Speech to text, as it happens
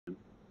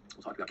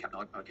We'll talk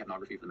about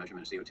capnography for the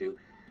measurement of CO2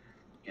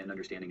 and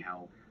understanding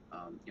how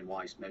and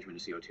why measurement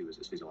of CO2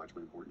 is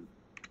physiologically important.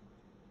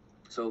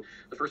 So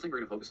the first thing we're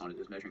going to focus on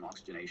is measuring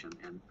oxygenation.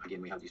 And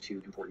again, we have these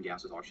two important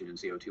gases, oxygen and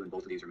CO2, and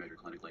both of these are measured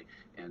clinically.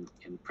 And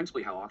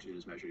principally how oxygen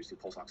is measured is through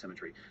pulse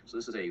oximetry. So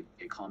this is a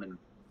common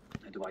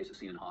device that's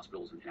seen in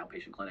hospitals and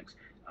outpatient clinics.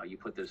 You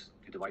put this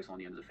device on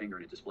the end of the finger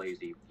and it displays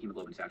the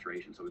hemoglobin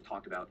saturation. So we've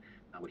talked about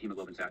what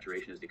hemoglobin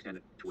saturation is, the extent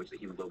to which the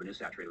hemoglobin is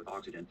saturated with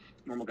oxygen.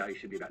 Normal value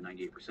should be about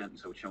 98%. And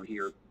so it's shown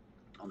here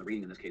on the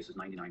reading in this case is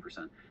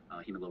 99%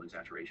 hemoglobin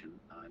saturation,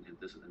 and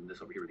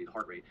this over here would be the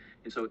heart rate.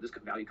 And so this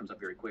value comes up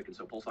very quick. And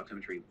so pulse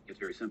oximetry, it's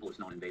very simple, it's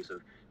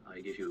non-invasive.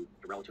 It gives you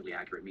a relatively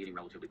accurate reading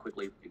relatively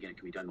quickly. Again, it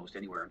can be done most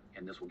anywhere,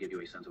 and this will give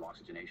you a sense of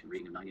oxygenation.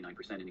 Reading of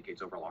 99%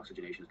 indicates overall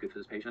oxygenation is good for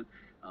this patient.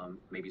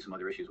 Maybe some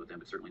other issues with them,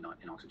 but certainly not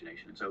in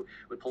oxygenation. And so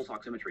with pulse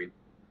oximetry,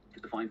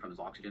 it's defined from as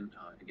oxygen.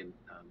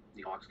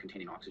 The ox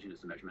containing oxygen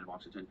is the measurement of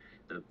oxygen.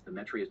 The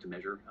metry is to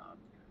measure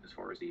as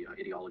far as the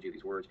ideology of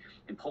these words.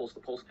 And pulse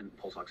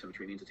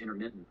oximetry means it's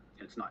intermittent,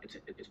 and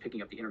it's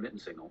picking up the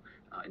intermittent signal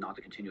and not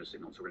the continuous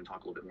signal. So we're going to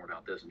talk a little bit more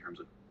about this in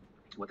terms of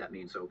what that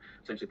means. So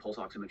essentially pulse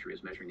oximetry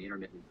is measuring the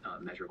intermittent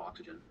measure of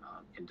oxygen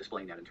and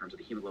displaying that in terms of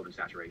the hemoglobin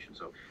saturation.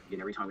 So again,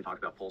 every time we talk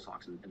about pulse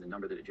ox and the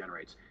number that it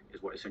generates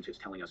is what essentially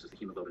it's telling us is the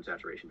hemoglobin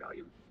saturation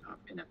value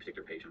in that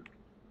particular patient.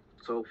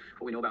 So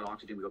what we know about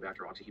oxygen, we go back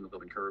to our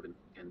oxyhemoglobin curve,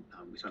 and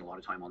we spend a lot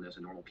of time on this.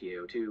 In normal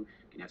PaO2,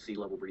 in sea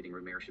level breathing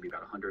room air should be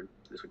about 100.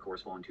 This would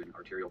correspond to an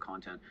arterial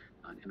content,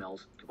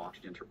 mLs of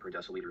oxygen per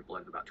deciliter of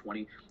blood of about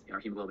 20. And our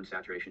hemoglobin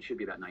saturation should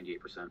be about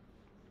 98%.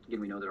 Again,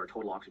 we know that our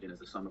total oxygen is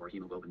the sum of our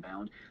hemoglobin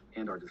bound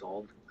and our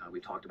dissolved.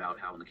 We've talked about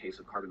how in the case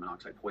of carbon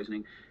monoxide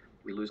poisoning,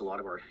 we lose a lot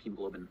of our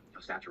hemoglobin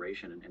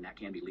saturation, and that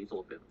can be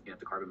lethal if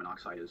the carbon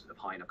monoxide is of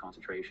high enough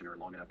concentration or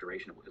long enough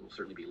duration. It will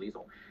certainly be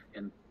lethal.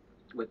 And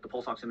what the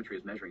pulse oximetry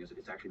is measuring is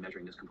it's actually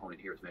measuring this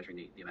component here. It's measuring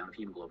the amount of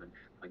hemoglobin,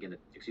 again,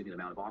 the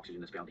amount of oxygen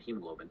that's bound to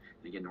hemoglobin.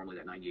 And again, normally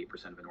that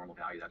 98% of a normal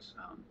value, that's,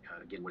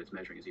 again, what it's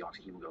measuring is the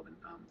oxyhemoglobin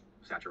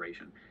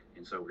saturation.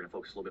 And so we're going to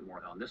focus a little bit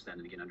more on this then,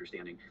 and again,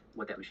 understanding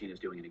what that machine is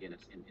doing. And again,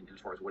 it's as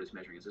far as what it's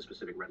measuring is this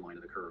specific red line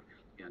of the curve.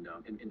 And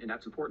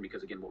that's important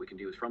because, again, what we can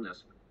do is from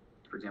this,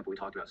 for example, we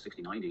talked about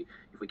 60-90.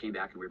 If we came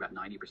back and we were about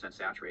 90%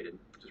 saturated,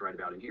 which is right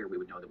about in here, we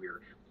would know that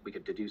we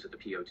could deduce that the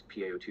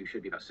PaO2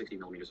 should be about 60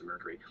 millimeters of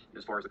mercury. And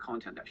as far as the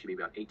content, that should be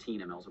about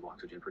 18 mLs of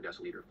oxygen per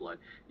deciliter of blood.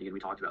 And again,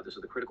 we talked about this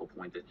is the critical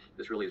point, that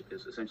this really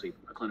is essentially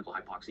a clinical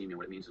hypoxemia.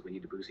 What it means is we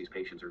need to boost these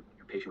patients, or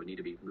a patient would need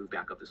to be moved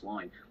back up this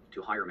line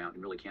to a higher amount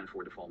and really can't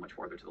afford to fall much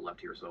farther to the left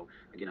here. So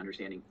again,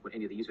 understanding what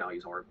any of these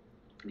values are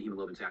in the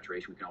hemoglobin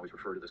saturation, we can always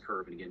refer to this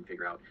curve and again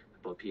figure out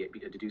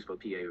deduce both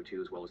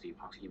PaO2 as well as the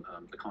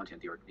content,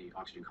 the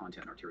oxygen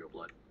content in arterial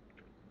blood.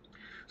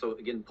 So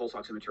again, pulse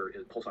oximetry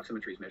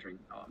is measuring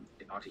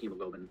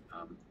oxyhemoglobin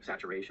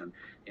saturation,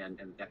 and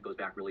that goes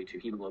back really to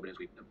hemoglobin. As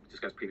we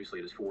discussed previously,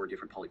 it is 4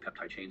 different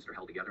polypeptide chains that are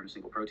held together in a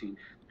single protein.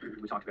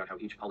 We talked about how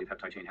each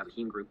polypeptide chain has a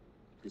heme group.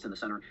 It's in the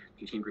center.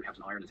 Each heme group has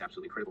an iron that's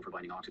absolutely critical for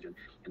binding oxygen,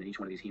 and then each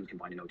one of these hemes can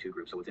bind an O2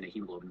 group. So within a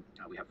hemoglobin,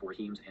 we have 4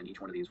 hemes, and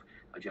each one of these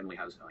generally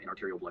has, in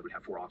arterial blood, would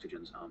have 4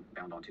 oxygens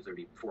bound onto. So there'd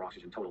be 4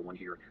 oxygen total, one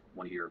here,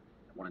 one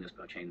in this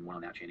chain, and one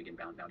on that chain, again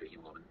bound to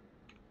hemoglobin.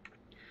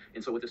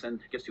 And so what this then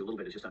gets to a little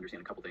bit is just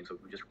understand a couple things. So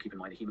just keep in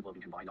mind the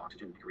hemoglobin can bind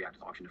oxygen, can react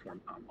with oxygen to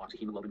form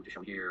oxyhemoglobin, which is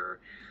shown here.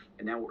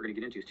 And now what we're going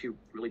to get into is 2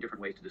 really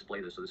different ways to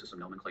display this. So this is some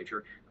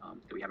nomenclature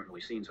that we haven't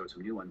really seen, so it's a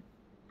new one.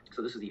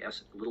 So this is the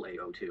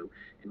S(aO2),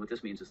 and what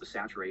this means is the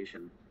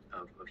saturation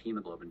of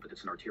hemoglobin, but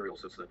it's an arterial,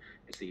 so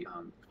it's the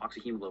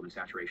oxyhemoglobin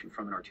saturation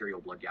from an arterial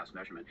blood gas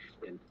measurement.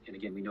 And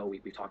again, we know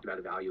we've talked about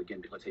a value,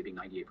 again, let's say being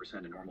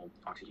 98%, a normal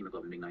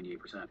oxyhemoglobin being 98%.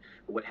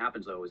 But what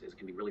happens though is it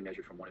can be really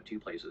measured from one of 2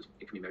 places.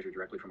 It can be measured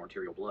directly from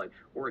arterial blood,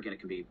 or again, it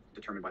can be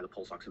determined by the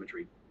pulse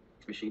oximetry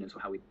machine. And so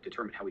how we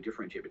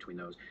differentiate between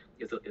those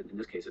is in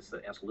this case it's the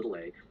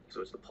S(a), so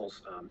it's the pulse,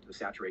 the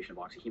saturation of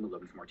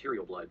oxyhemoglobin from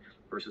arterial blood,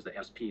 versus the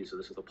SP. So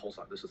this is the pulse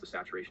ox. This is the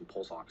saturation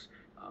pulse ox.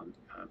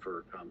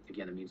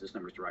 Again, it means this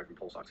number is derived from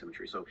pulse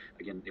oximetry. So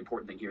again, the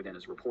important thing here then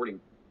is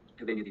reporting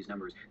of any of these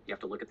numbers. You have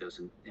to look at this,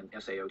 and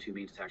SaO2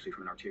 means it's actually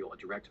from a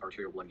direct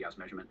arterial blood gas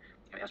measurement.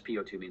 And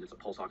SpO2 means it's a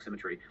pulse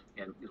oximetry.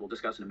 And as we'll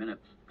discuss in a minute,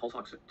 pulse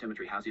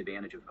oximetry has the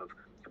advantage of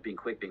being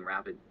quick, being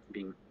rapid,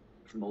 being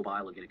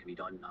mobile. Again, it can be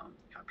done.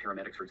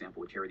 Paramedics, for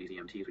example, would carry these.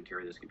 EMTs would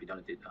carry this. It can be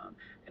done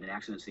at an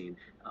accident scene,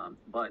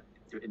 but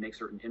it makes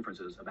certain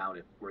inferences about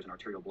it. Whereas an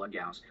arterial blood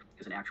gas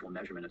is an actual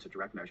measurement. It's a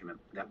direct measurement.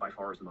 That by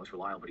far is the most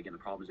reliable. But again, the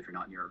problem is if you're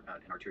not near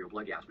an arterial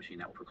blood gas machine,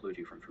 that will preclude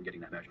you from getting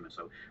that measurement.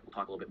 So we'll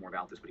talk a little bit more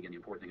about this. But again, the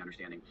important thing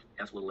understanding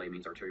S(a)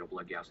 means arterial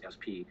blood gas.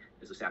 SP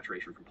is the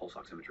saturation from pulse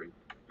oximetry.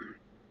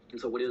 And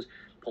so what is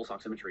pulse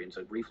oximetry? And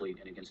so briefly,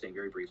 and again, staying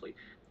very briefly,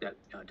 that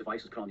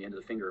device is put on the end of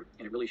the finger,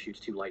 and it really shoots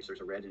 2 lights. There's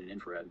a red and an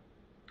infrared.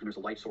 And there's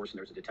a light source and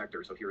there's a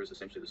detector. So here is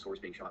essentially the source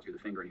being shot through the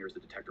finger, and here's the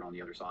detector on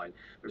the other side.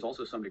 There's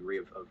also some degree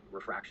of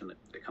refraction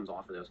that comes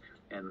off of this.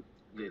 And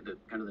the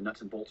kind of the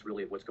nuts and bolts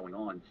really of what's going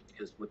on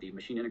is what the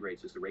machine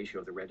integrates is the ratio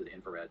of the red to the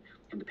infrared.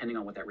 And depending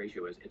on what that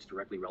ratio is, it's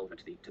directly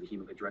relevant to the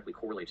hemoglobin. It directly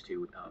correlates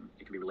to,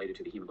 it can be related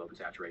to the hemoglobin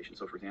saturation.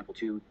 So for example,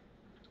 2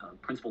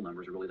 principal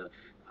numbers, or really the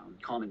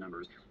common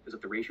numbers, is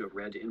if the ratio of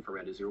red to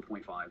infrared is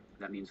 0.5,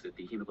 that means that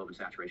the hemoglobin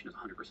saturation is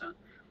 100%.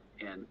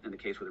 And in the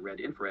case with the red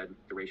to infrared,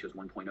 the ratio is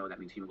 1.0, that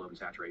means hemoglobin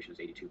saturation is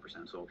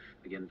 82%. So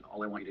again,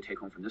 all I want you to take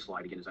home from this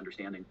slide, again, is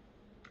understanding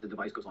the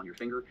device goes on your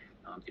finger.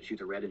 It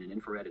shoots a red and an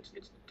infrared.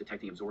 It's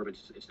detecting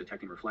absorbance. It's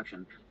detecting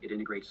reflection. It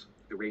integrates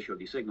the ratio of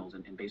these signals,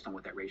 and based on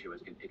what that ratio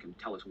is, it can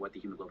tell us what the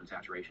hemoglobin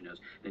saturation is,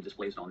 and it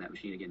displays it on that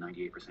machine, again,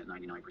 98%,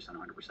 99%,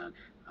 100%,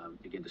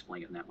 again,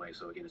 displaying it in that way.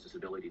 So again, it's this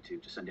ability to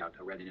send out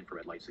a red and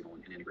infrared light signal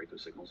and integrate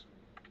those signals.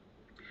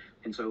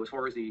 And so as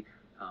far as the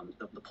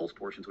pulse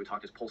portions, we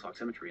talked as pulse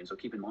oximetry. And so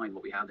keep in mind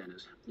what we have then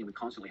is, we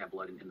constantly have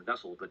blood in the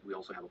vessel, but we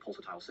also have a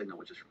pulsatile signal,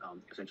 which is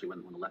essentially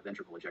when the left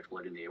ventricle ejects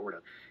blood in the aorta.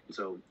 And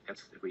so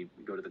that's, if we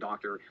go to the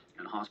doctor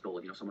in a hospital,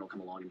 someone will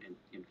come along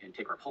and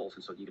take our pulse.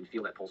 And so you can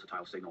feel that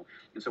pulsatile signal.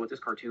 And so what this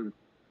cartoon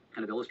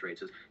kind of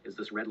illustrates is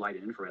this red light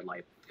and infrared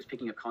light is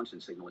picking up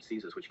constant signal. It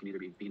sees this, which can either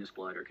be venous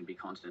blood or it can be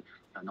constant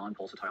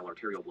non-pulsatile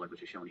arterial blood,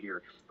 which is shown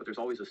here. But there's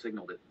always a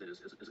signal that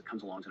is, as it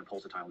comes along, in a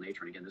pulsatile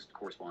nature. And again, this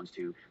corresponds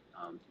to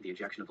the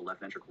ejection of the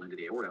left ventricle into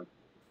the aorta,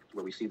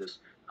 where we see this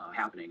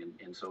happening.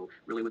 And so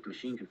really what the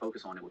machine can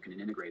focus on and what can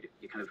integrate,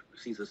 it kind of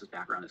sees this as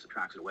background and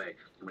subtracts it away.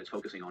 And what it's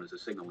focusing on is a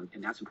signal.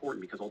 And that's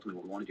important because ultimately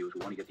what we want to do is we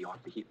want to get the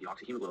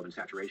oxyhemoglobin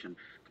saturation,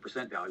 the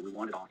percent value. We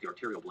want it off the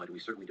arterial blood, and we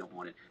certainly don't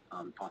want it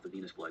off the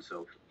venous blood.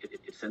 So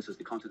it senses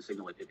the constant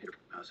signal. It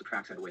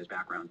subtracts that away as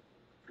background,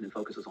 and then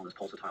focuses on this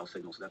pulsatile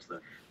signal. So that's the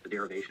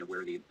derivation of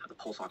where the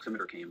pulse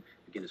oximeter came.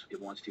 Again,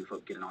 it wants to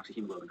get an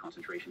oxyhemoglobin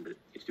concentration, but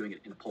it's doing it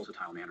in a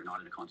pulsatile manner,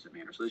 not in a constant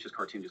manner. So this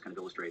cartoon just kind of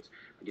illustrates,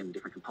 again, the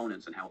different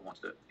components and how it wants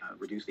to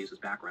reduce these as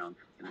background,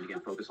 and then again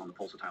focus on the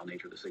pulsatile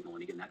nature of the signal.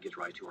 And again, that gives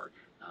rise to our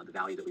the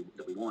value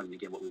that we want. And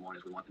again, what we want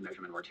is we want the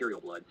measurement of arterial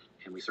blood,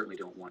 and we certainly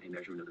don't want a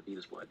measurement of the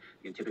venous blood.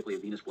 Again, typically a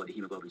venous blood, the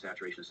hemoglobin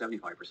saturation is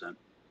 75%.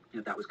 And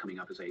if that was coming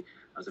up as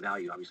a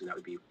value, obviously that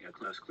would be a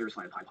clear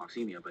sign of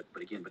hypoxemia.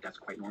 But that's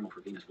quite normal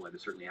for venous blood,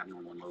 but certainly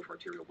abnormal and low for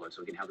arterial blood.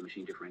 So again, how the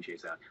machine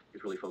differentiates that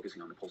is really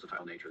focusing on the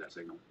pulsatile nature of that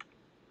signal.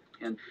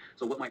 And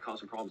so what might cause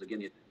some problems?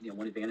 Again,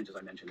 one advantage, as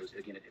I mentioned, is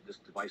again this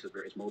device is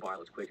it's mobile,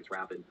 it's quick, it's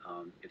rapid,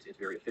 it's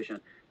very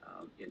efficient,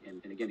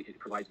 and again it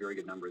provides very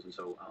good numbers. And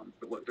so,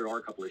 but there are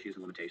a couple issues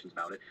and limitations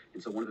about it.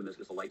 And so one of them is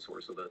the light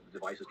source. So the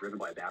device is driven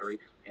by a battery,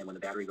 and when the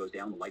battery goes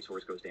down, the light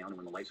source goes down, and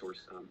when the light source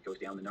goes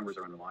down, the numbers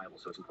are unreliable.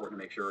 So it's important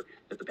to make sure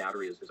that the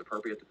battery is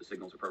appropriate, that the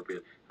signal is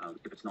appropriate.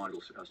 If it's not,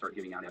 it'll start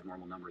giving out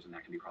abnormal numbers, and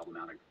that can be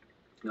problematic.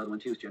 Another one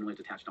too is generally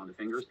it's attached onto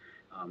fingers.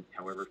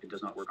 However, it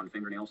does not work on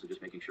fingernails, so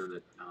just making sure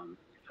that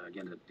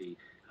again that the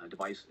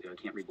device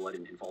can't read blood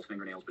in false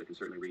fingernails, but it can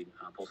certainly read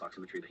pulse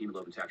oximetry, the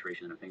hemoglobin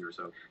saturation in a finger.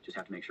 So just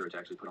have to make sure it's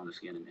actually put on the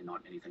skin and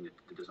not anything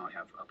that does not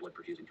have blood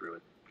perfusing through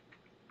it.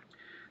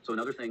 So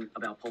another thing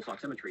about pulse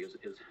oximetry is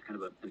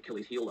kind of an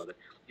Achilles heel of it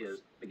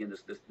is, again,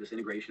 this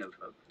integration of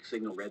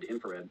signal red to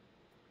infrared.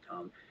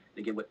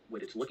 Again,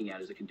 what it's looking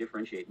at is it can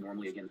differentiate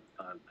normally, again,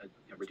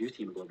 a reduced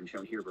hemoglobin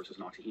shown here versus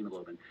an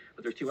oxyhemoglobin.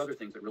 But there's two other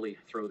things that really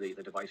throw the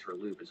device for a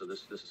loop. And so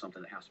this is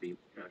something that has to be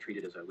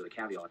treated with a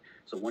caveat.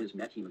 So one is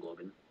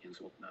methemoglobin, and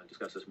so we'll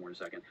discuss this more in a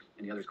second.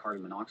 And the other is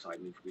carbon monoxide.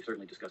 We've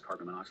certainly discussed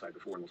carbon monoxide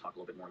before, and we'll talk a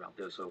little bit more about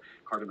this. So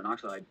carbon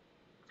monoxide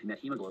and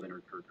methemoglobin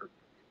are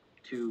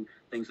two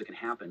things that can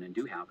happen and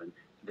do happen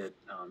that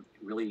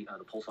really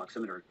the pulse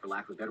oximeter, for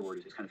lack of a better word,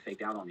 is kind of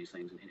faked out on these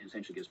things and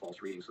essentially gives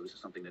false readings. So this is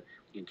something that,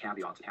 in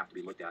caveats, that have to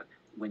be looked at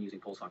when using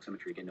pulse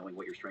oximetry, again, knowing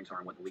what your strengths are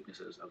and what the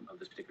weaknesses of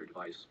this particular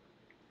device.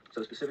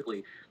 So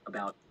specifically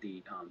about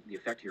the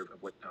effect here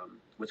of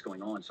what's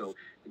going on. So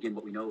again,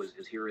 what we know is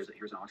here's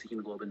an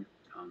oxyhemoglobin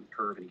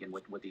curve, and again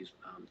what these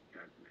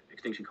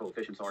extinction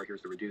coefficients are.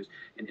 Here's the reduced,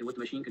 and what the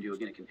machine can do,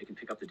 again, it can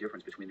pick up the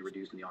difference between the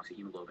reduced and the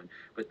oxyhemoglobin.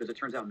 But as it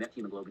turns out,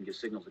 methemoglobin gives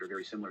signals that are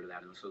very similar to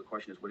that. And so the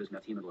question is, what is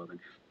methemoglobin?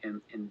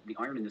 And the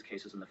iron in this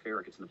case is in the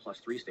ferric. It's in the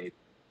 +3 state.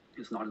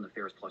 It's not in the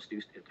ferrous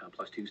 +2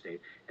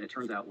 state. And it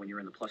turns out when you're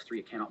in the +3,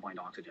 it cannot bind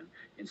oxygen.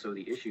 And so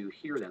the issue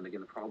here then, again,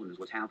 the problem is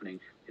what's happening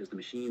is the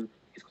machine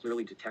is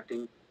clearly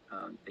detecting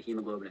the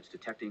hemoglobin, it's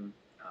detecting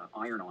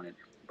iron on it,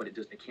 but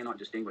it cannot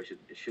distinguish.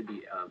 It should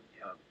be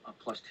a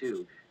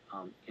 +2,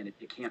 and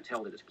it can't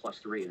tell that it's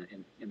 +3.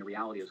 And the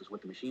reality is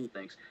what the machine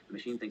thinks. The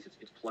machine thinks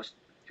it's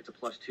a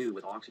 +2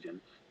 with oxygen.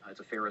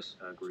 It's a ferrous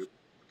group.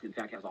 In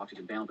fact, it has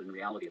oxygen bound, but in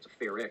reality, it's a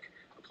ferric,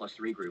 a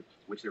 +3 group,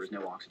 which there is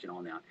no oxygen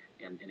on that,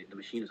 and the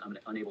machine is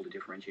unable to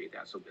differentiate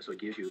that. So it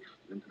gives you,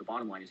 the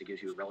bottom line is it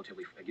gives you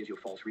a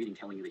false reading,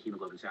 telling you the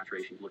hemoglobin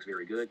saturation looks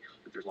very good,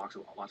 that there's lots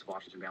of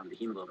oxygen bound to the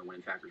hemoglobin, when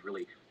in fact there's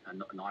really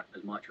not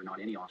as much or not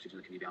any oxygen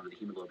that can be bound to the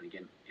hemoglobin,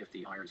 again, if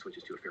the iron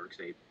switches to a ferric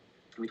state.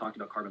 We talked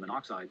about carbon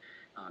monoxide.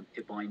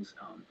 It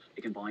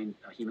can bind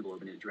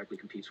hemoglobin, and it directly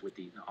competes with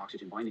the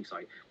oxygen binding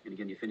site. And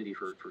again, the affinity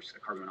for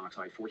carbon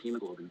monoxide for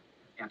hemoglobin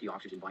at the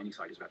oxygen binding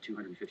site is about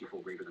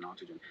 250-fold greater than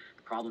oxygen.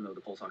 The problem, though, the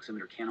pulse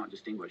oximeter cannot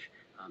distinguish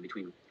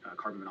between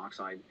carbon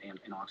monoxide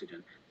and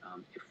oxygen.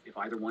 If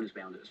either one is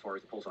bound, as far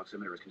as the pulse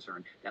oximeter is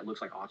concerned, that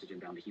looks like oxygen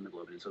bound to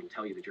hemoglobin. And so it'll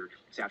tell you that your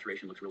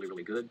saturation looks really,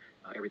 really good.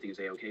 Everything is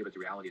A-OK, but the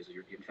reality is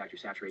in fact, your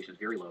saturation is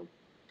very low.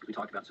 we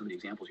talked about some of the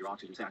examples, your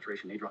oxygen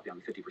saturation may drop down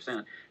to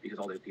 50% because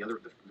all the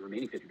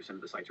remaining 50%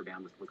 of the sites are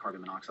bound with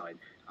carbon monoxide.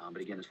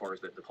 But again, as far as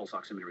the pulse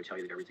oximeter would tell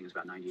you that everything is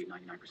about 98,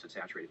 99%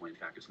 saturated, when in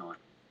fact it's not.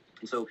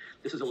 And so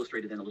this is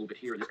illustrated then a little bit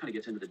here, and this kind of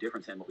gets into the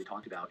difference in what we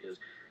talked about is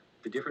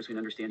the difference between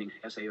understanding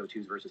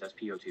SaO2s versus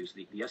SpO2s. So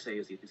the SA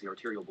is the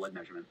arterial blood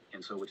measurement,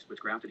 and so what's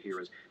graphed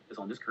here is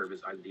on this curve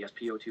is either the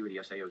SpO2 or the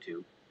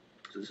SaO2.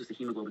 So this is the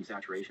hemoglobin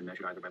saturation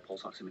measured either by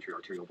pulse oximetry or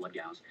arterial blood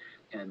gas,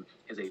 and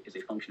as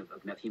a function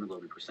of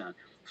methemoglobin percent.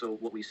 So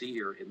what we see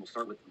here, and we'll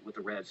start with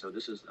the red. So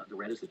this is the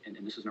red is and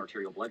this is an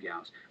arterial blood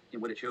gas,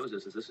 and what it shows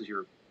is this is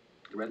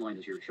the red line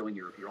is you're showing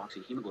your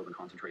oxyhemoglobin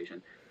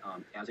concentration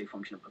as a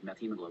function of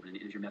methemoglobin. And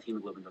as your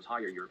methemoglobin goes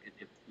higher,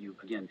 if you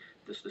again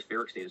this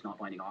ferric state is not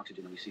binding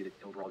oxygen, and we see that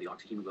overall the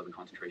oxyhemoglobin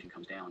concentration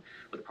comes down.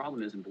 But the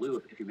problem is in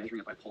blue, if you're measuring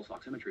it by pulse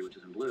oximetry, which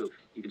is in blue,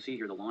 you can see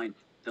here the line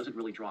doesn't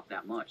really drop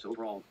that much. So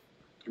overall,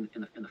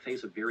 in the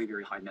face of very,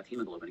 very high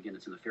methemoglobin, again,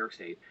 it's in the ferric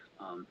state,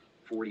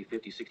 40,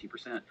 50,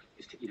 60%,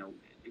 is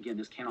again,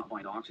 this cannot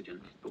bind oxygen.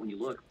 But when you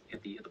look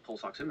at the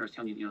pulse oximeter, it's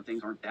telling you,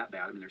 things aren't that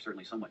bad. I mean, they're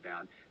certainly somewhat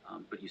bad,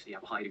 but you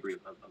have a high degree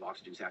of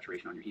oxygen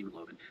saturation on your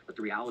hemoglobin. But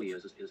the reality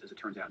is as it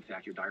turns out, in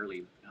fact, you're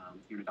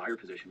in a dire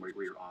position where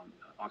your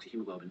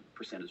oxyhemoglobin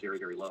percent is very,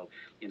 very low.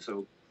 And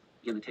so,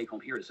 again, the take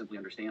home here to simply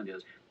understand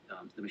is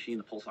the machine,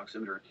 the pulse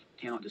oximeter,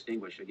 cannot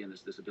distinguish, again,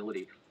 this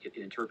ability. It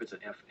interprets an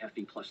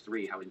Fe plus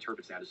 3, how it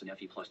interprets that as an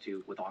Fe plus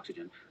 2 with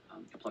oxygen,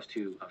 a plus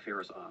 2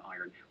 ferrous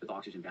iron with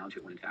oxygen bound to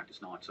it, when in fact it's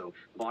not. So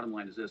the bottom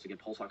line is this, again,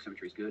 pulse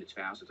oximetry is good, it's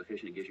fast, it's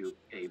efficient, it gives you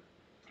a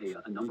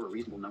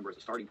reasonable number as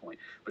a starting point,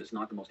 but it's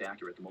not the most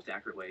accurate. The most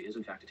accurate way is,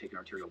 in fact, to take an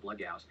arterial blood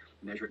gas,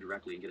 measure it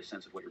directly, and get a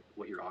sense of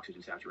what your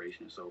oxygen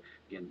saturation is. So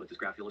again, what this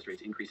graph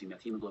illustrates, increasing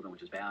methemoglobin,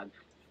 which is bad.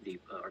 The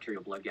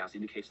arterial blood gas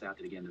indicates that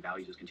again, the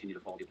values just continue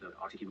to fall. The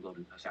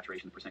oxyhemoglobin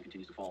saturation, the percent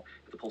continues to fall,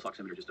 but the pulse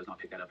oximeter just does not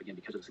pick that up, again,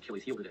 because of this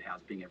Achilles heel that it has,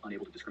 being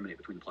unable to discriminate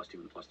between the plus 2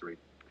 and the plus 3.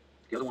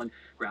 The other one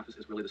graph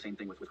is really the same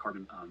thing with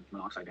carbon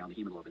monoxide bound to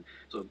hemoglobin.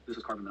 So this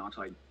is carbon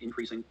monoxide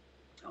increasing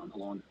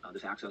along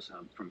this axis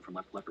from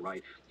left to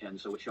right. And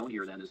so what's shown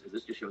here then is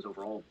this just shows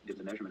overall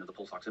the measurement of the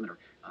pulse oximeter.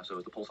 So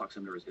as the pulse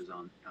oximeter is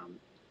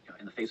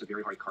in the face of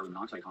very high carbon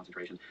monoxide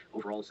concentrations,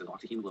 overall it says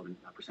oxyhemoglobin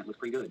percent looks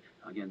pretty good.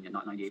 Again,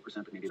 not 98%,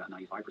 but maybe about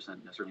 95%,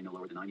 and certainly no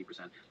lower than 90%.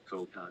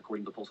 So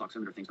according to the pulse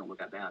oximeter, things don't look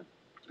that bad.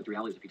 But the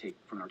reality is, if you take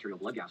from an arterial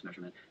blood gas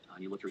measurement,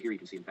 and you look through here, you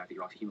can see, in fact, that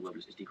your oxyhemoglobin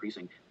is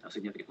decreasing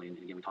significantly. And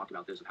again, we talked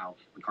about this, of how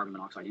when carbon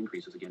monoxide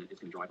increases, again, it's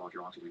going to drive off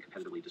your oxygen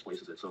and competitively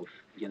displaces it. So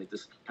again,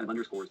 this kind of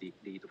underscores the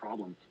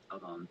problem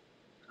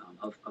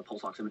of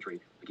pulse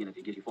oximetry. Again,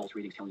 it gives you false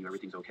readings telling you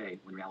everything's okay,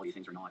 when in reality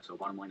things are not. So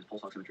bottom line is,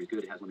 pulse oximetry is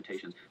good, it has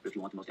limitations, but if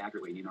you want the most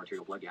accurate way, you need an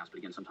arterial blood gas. But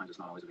again, sometimes it's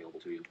not always available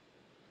to you.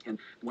 And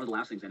one of the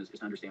last things then is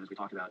to understand, as we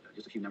talked about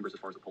just a few numbers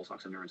as far as the pulse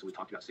oximeter, and so we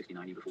talked about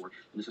 60-90 before,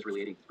 and this is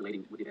relating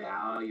with the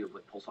value of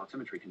what pulse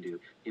oximetry can do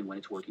in when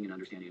it's working and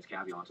understanding its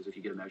caveats. Is if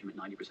you get a measurement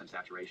 90%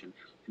 saturation,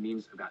 it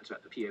means the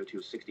PaO2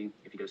 is 60.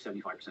 If you get a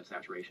 75%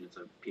 saturation, it's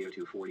a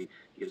PaO2 of 40.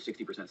 You get a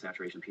 60%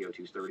 saturation, PaO2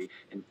 is 30,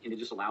 and it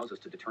just allows us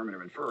to determine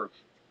or infer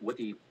what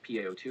the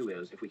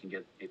PaO2 is if we can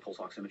get a pulse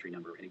oximetry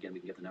number. And again, we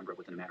can get the number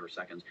within a matter of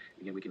seconds.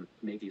 Again, we can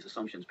make these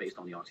assumptions based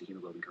on the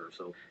oxyhemoglobin curve.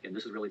 So, and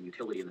this is really the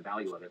utility and the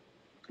value of it.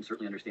 And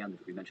certainly understand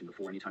that we mentioned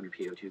before, anytime your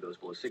PaO2 goes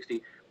below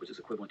 60, which is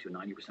equivalent to a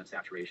 90%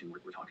 saturation,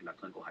 we're talking about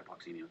clinical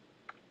hypoxemia.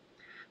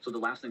 So the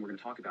last thing we're going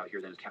to talk about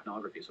here then is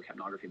capnography. So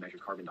capnography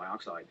measures carbon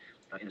dioxide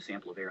in a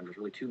sample of air, and there's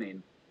really two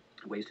main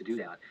ways to do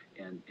that,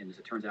 and as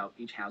it turns out,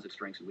 each has its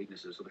strengths and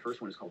weaknesses. So the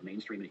first one is called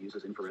mainstream, and it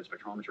uses infrared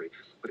spectrometry,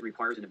 but it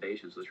requires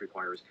intubation. So this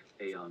requires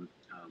a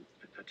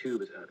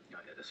tube is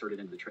inserted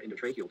into the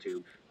endotracheal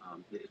tube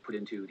that is put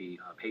into the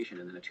patient,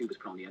 and then a tube is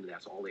put on the end of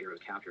that, so all the air is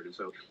captured. And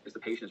so as the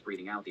patient is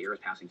breathing out, the air is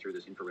passing through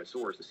this infrared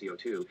source, the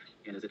CO2,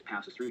 and as it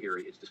passes through here,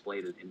 it's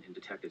displayed and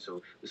detected.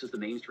 So this is the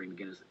mainstream.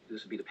 Again,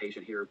 this would be the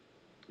patient here.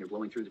 You're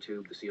blowing through the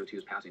tube, the CO2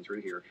 is passing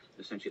through here,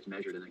 and essentially it's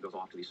measured, and then it goes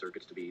off to these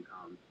circuits to be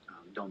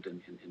dumped and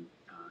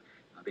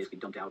basically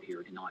dumped out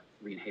here and not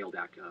re-inhaled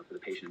back for the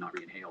patient, and not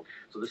re-inhaled.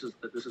 So this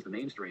is the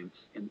mainstream.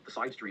 And the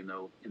side stream,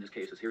 though, in this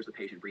case, is here's the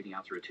patient breathing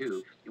out through a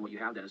tube, and what you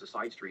have then is a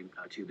side stream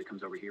tube that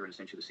comes over here, and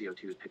essentially the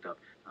CO2 is picked up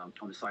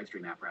on the side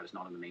stream apparatus,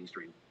 not on the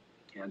mainstream.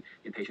 And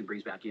patient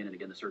breathes back in, and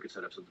again the circuit's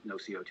set up so no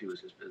CO2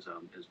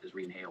 is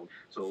re-inhaled.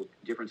 So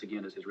difference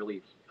again is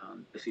really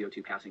the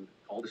CO2 passing,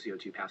 all the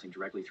CO2 passing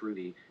directly through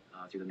the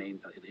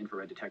main the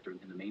infrared detector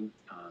in the main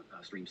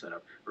stream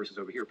setup, versus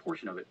over here a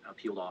portion of it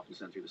peeled off and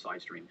sent through the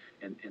side stream.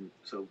 And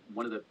so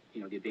one of the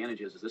the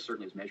advantages is this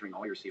certainly is measuring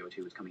all your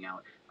CO2 that's coming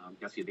out.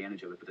 That's the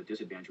advantage of it, but the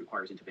disadvantage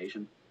requires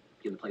intubation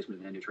in the placement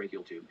of an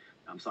endotracheal tube.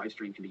 Side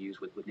stream can be used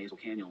with nasal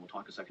cannula, and we'll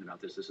talk a second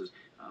about this. This is,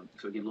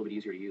 so again, a little bit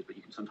easier to use, but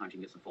sometimes you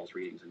can get some false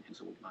readings, and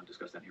so we'll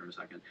discuss that here in a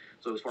second.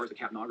 So as far as the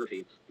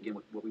capnography, again,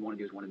 what we want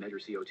to do is we want to measure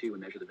CO2 and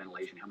measure the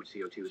ventilation, how much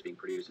CO2 is being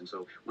produced. And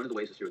so one of the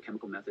ways is through a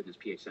chemical method, and it's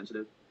pH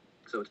sensitive.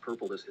 So it's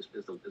purple. This is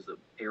the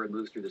air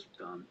moves through this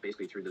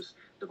basically through this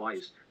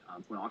device.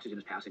 when oxygen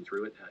is passing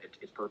through it,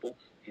 it's purple,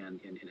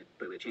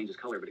 but it changes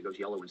color, but it goes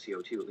yellow in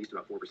CO2. At least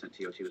about 4%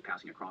 CO2 is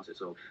passing across it.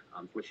 So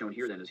what's shown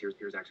here then is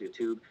here's actually a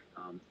tube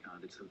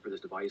that's for this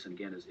device, and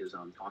again,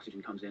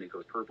 oxygen comes in, it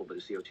goes purple, but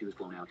as CO2 is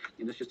blown out.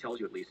 And this just tells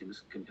you, at least, and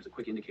this is a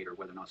quick indicator of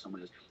whether or not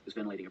someone is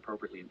ventilating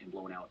appropriately and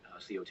blowing out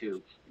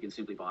CO2, again,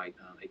 simply by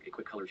a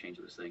quick color change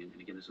of this thing.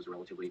 And again, this is a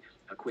relatively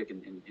quick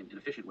and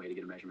efficient way to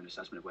get a measurement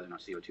assessment of whether or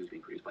not CO2 is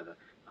being produced by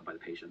the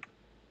patient.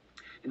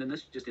 And then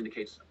this just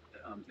indicates,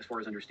 as far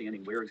as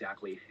understanding where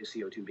exactly is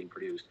CO2 being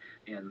produced.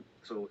 And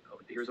so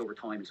here's over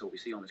time, and so what we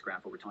see on this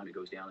graph over time, it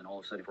goes down, and all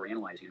of a sudden, if we're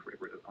analyzing,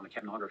 if we're on a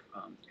capnography,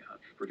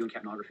 if we're doing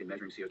capnography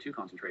measuring CO2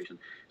 concentration,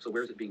 so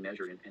where is it being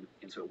measured,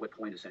 and so at what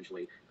point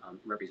essentially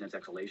represents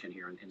exhalation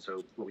here. And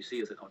so what we see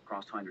is that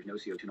across time, there's no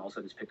CO2, and all of a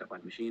sudden it's picked up by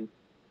the machine,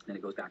 then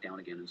it goes back down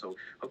again. And so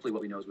hopefully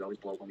what we know is when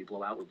we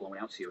blow out, we're blowing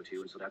out CO2,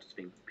 and so that's what's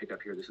being picked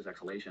up here. This is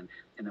exhalation.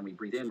 And then we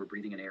breathe in, we're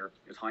breathing in air.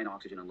 It's high in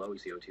oxygen and low in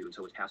CO2, and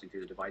so it's passing through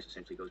the device,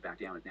 essentially goes back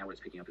down, and now what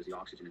it's picking up is the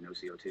oxygen and no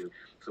CO2.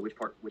 So which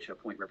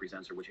point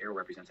represents, or which arrow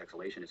represents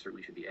exhalation? It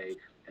certainly should be A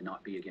and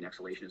not B. Again,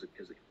 exhalation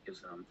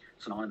is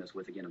synonymous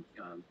with, again,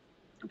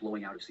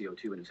 blowing out of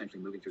CO2 and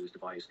essentially moving through this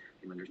device.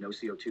 And when there's no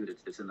CO2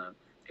 that's in the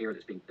air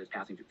that's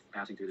passing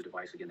through the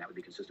device, again, that would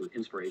be consistent with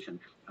inspiration,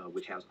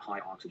 which has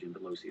high oxygen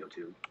but low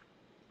CO2.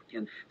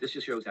 And this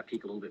just shows that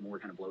peak a little bit more,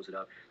 kind of blows it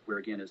up, where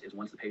again, is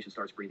once the patient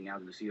starts breathing out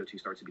and the CO2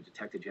 starts to be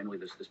detected, generally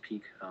this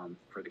peak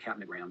for the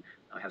capnogram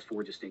has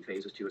 4 distinct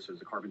phases to it. So there's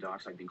the carbon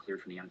dioxide being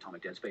cleared from the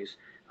anatomic dead space.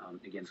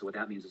 Again, so what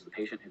that means is the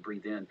patient had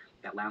breathed in,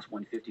 that last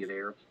 150 of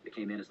air that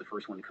came in is the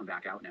first one to come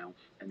back out now.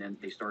 And then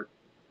they start,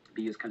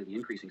 B is kind of the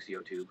increasing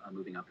CO2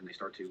 moving up, and they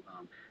start to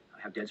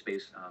have dead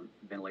space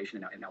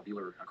ventilation and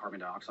alveolar carbon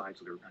dioxide,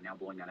 so they're now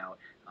blowing that out.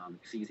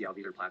 C is the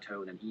alveolar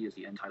plateau, and then E is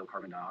the end-tidal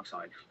carbon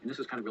dioxide. And this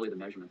is kind of really the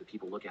measurement that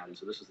people look at. And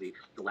so this is the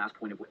last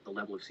point of the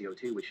level of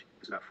CO2, which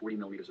is about 40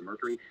 millimeters of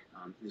mercury.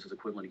 This is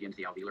equivalent, again, to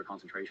the alveolar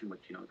concentration,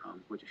 which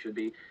it should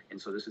be.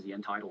 And so this is the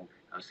end-tidal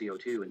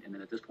CO2. And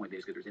then at this point,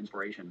 basically, there's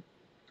inspiration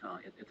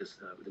at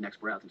the next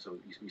breath, and so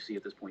you see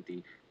at this point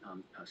the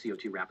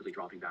CO2 rapidly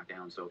dropping back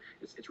down. So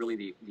it's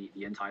really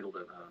the end-tidal,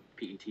 the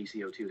PET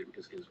CO2 that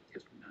is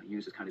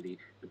used as kind of the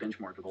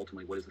benchmark of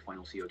ultimately what is the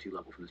final CO2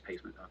 level from this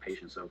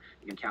patient. So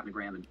again,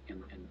 capnogram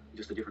and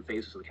just the different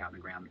phases of the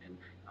capnogram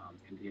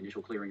and the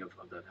initial clearing of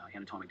the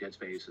anatomic dead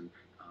space, and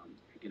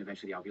again,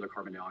 eventually the alveolar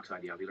carbon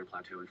dioxide, the alveolar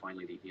plateau, and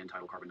finally the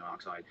end-tidal carbon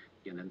dioxide.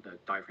 Again, then the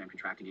diaphragm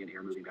contracting in,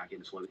 air moving back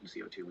in, slow in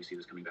CO2, and we see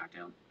this coming back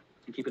down.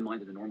 And keep in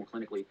mind that the normal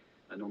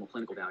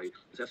clinical value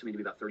is estimated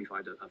to be about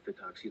 35 to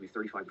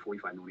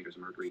 45 millimeters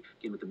of mercury,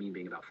 again, with the mean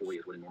being about 40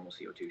 is what a normal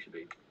CO2 should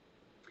be.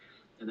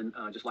 And then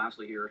just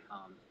lastly here,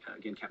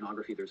 again,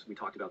 capnography, we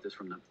talked about this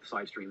from the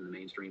side stream and the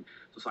mainstream.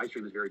 So side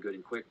stream is very good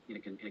and quick, and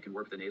it can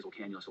work with a nasal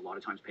cannula. So a lot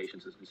of times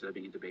patients, instead of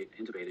being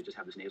intubated, just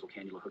have this nasal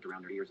cannula hooked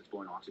around their ears. It's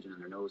blowing oxygen in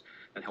their nose.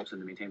 That helps them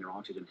to maintain their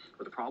oxygen.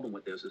 But the problem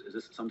with this is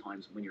this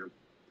sometimes when you're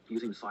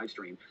using the side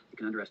stream, you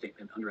can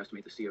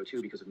underestimate the CO2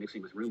 because of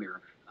mixing with room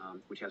air,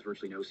 which has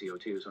virtually no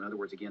CO2. So in other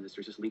words, again, there's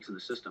just leaks in the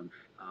system.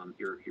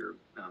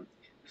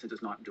 Since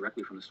it's not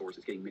directly from the source,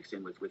 it's getting mixed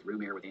in with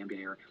room air, with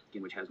ambient air,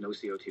 again, which has no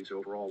CO2. So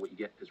overall, what you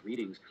get is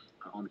readings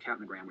on the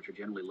capnogram, which are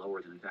generally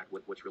lower than, in fact,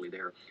 what's really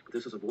there. But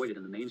this is avoided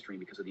in the mainstream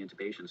because of the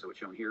intubation. So it's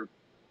shown here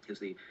is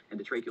the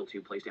endotracheal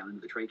tube placed down into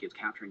the trachea. It's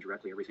capturing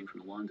directly everything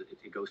from the lungs.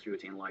 It goes through,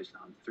 it's analyzed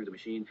through the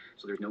machine,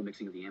 so there's no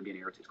mixing of the ambient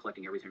air. It's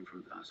collecting everything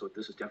from, so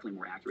this is definitely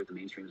more accurate. The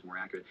mainstream is more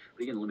accurate.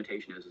 But again, the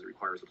limitation is it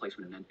requires the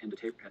placement of an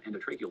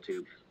endotracheal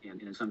tube,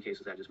 and in some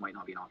cases that just might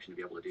not be an option to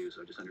be able to do.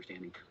 So just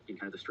understanding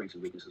kind of the strengths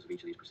and weaknesses of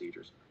each of these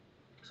procedures.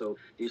 So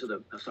these are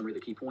the summary of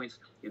the key points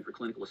for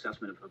clinical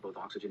assessment of both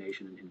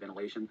oxygenation and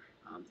ventilation,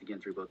 again,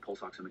 through both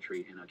pulse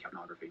oximetry and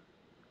capnography.